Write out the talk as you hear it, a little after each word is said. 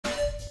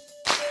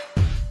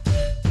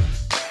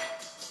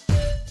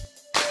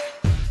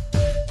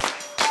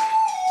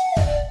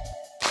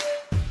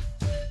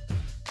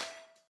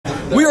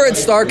We are at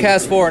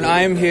StarCast 4, and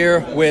I am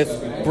here with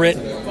Britt.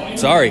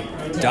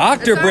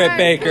 Dr. Britt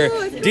Baker,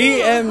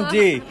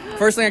 D.M.D.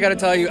 First thing I got to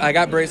tell you, I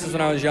got braces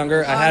when I was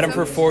younger. I had them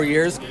for 4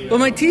 years, but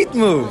my teeth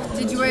moved.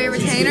 Did you wear your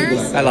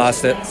retainers? I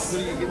lost it.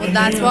 Well,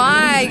 that's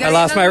why. I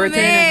lost my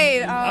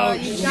retainer. Oh,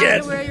 you shit.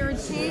 got to wear your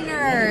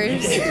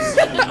retainers.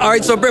 All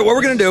right, so Britt, what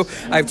we're going to do,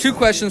 I have 2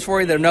 questions for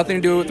you that have nothing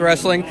to do with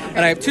wrestling, and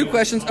I have 2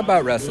 questions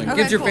about wrestling. Okay,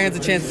 Gives your cool. fans a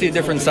chance to see a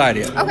different side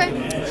of you.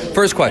 Okay.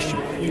 First question.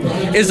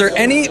 Is there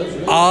any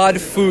odd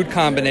food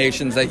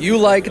combinations that you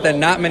like that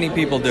not many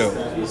people do?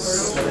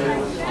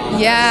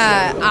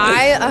 Yeah,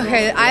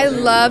 I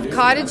love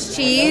cottage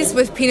cheese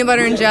with peanut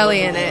butter and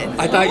jelly in it.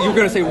 I thought you were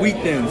going to say wheat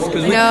thins,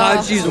 because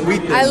cottage cheese and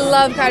wheat thins. I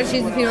love cottage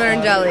cheese with peanut butter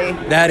and jelly.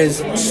 That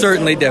is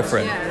certainly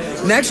different.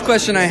 Next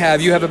question I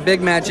have, you have a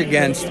big match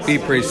against B.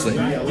 Priestley.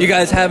 You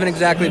guys haven't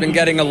exactly been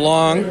getting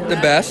along the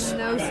best.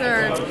 No,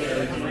 sir.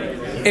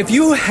 If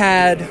you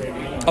had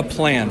a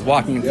plan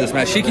walking into this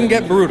match, she can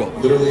get brutal.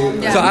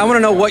 Yeah. So I want to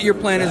know what your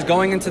plan is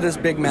going into this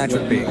big match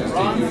with B.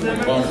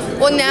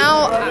 Well,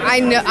 now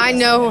I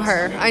know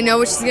her. I know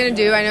what she's gonna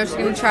do. I know what she's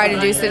gonna try to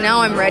do. So now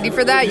I'm ready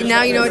for that.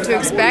 Now you know what to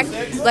expect.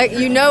 Like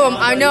I know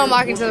I'm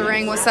walking to the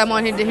ring with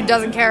someone who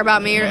doesn't care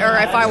about me, or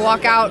if I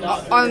walk out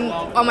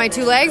on my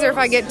 2 legs, or if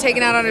I get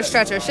taken out on a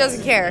stretcher. She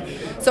doesn't care.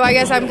 So I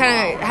guess I'm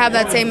kind of have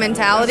that same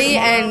mentality,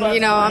 and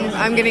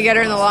I'm gonna get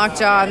her in the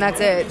lockjaw, and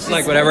that's it.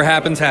 Like whatever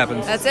happens,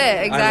 happens. That's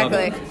it.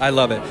 Exactly. I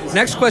love it.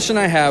 Next question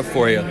I have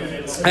for you.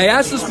 I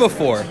asked this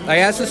before. I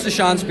asked this to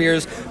Sean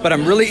Spears, but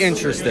I'm really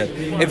interested.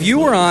 If you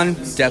were on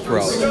death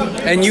row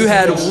and you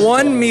had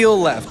 1 meal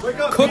left,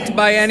 cooked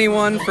by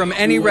anyone from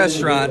any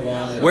restaurant,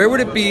 where would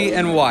it be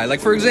and why?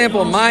 Like, for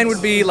example, mine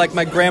would be like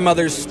my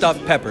grandmother's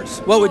stuffed peppers.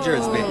 What would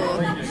yours be?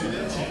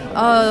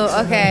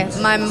 Oh, okay.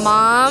 My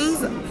mom's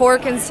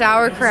pork and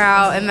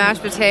sauerkraut and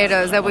mashed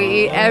potatoes that we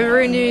eat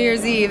every New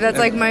Year's Eve. That's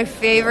like my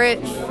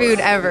favorite food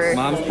ever.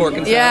 Mom's pork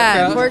and sauerkraut?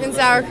 Yeah, pork and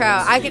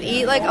sauerkraut. I could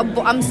eat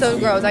I'm so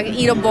gross. I could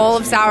eat a bowl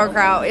of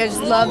sauerkraut. I just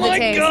love the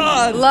taste. Oh my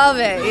God. Love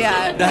it,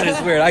 yeah. That is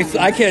weird.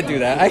 I can't do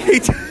that. I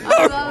hate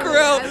sauerkraut.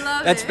 I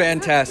love That's it.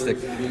 fantastic.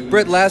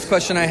 Britt, last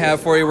question I have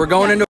for you. We're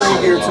going into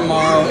here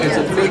tomorrow. It's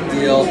a big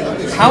deal.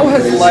 How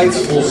has life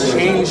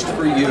changed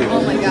for you?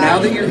 Oh my God. Now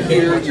that you're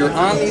here, you're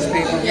on these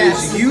pay-per-views,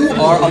 Yes. you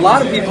are, a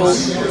lot of people,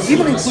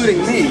 even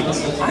including me,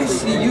 I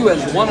see you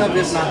as one of,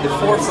 if not the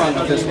forefront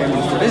of this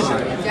women's division.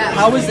 Yeah.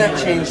 How has that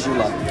changed your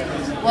life?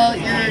 Well,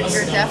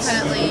 you're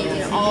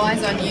definitely all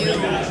eyes on you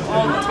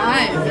all the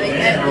time.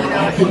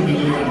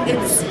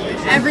 It's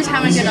every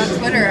time I get on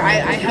Twitter,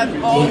 I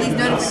have all these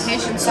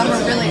notifications. Some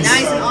are really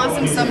nice and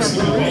awesome, some are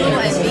brutal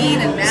and mean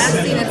and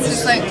nasty. And it's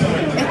just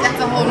that's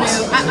a whole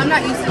new. I'm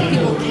not used to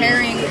people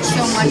caring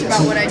so much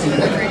about what I do in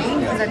the ring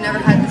because I've never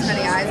had this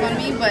many eyes on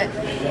me. But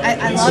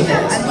I love it.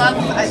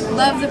 I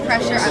love the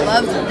pressure. I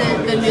love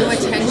the new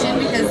attention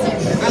because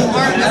I'm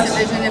part of this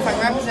division. If I'm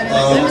representing the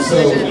women's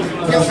division,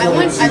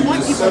 I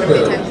want people to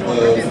pay attention to what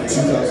we're doing.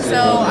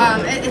 So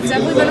it's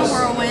definitely been a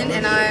whirlwind,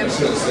 and I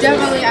still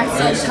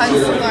have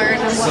tons to learn.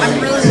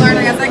 I'm really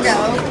learning as I go.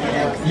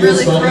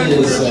 Really thrown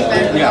into the deep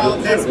end with all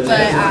of this, but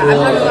I'm having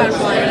a lot of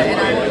fun,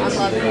 and I'm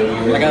loving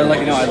it. I gotta let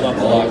you know I love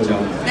the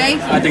lockjaw.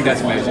 Thank you. I think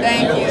that's amazing.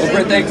 Thank you. Well,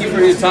 Britt, thank you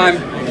for your time.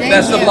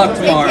 Best of luck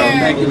tomorrow.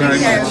 Thank you very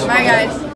much. Bye, guys.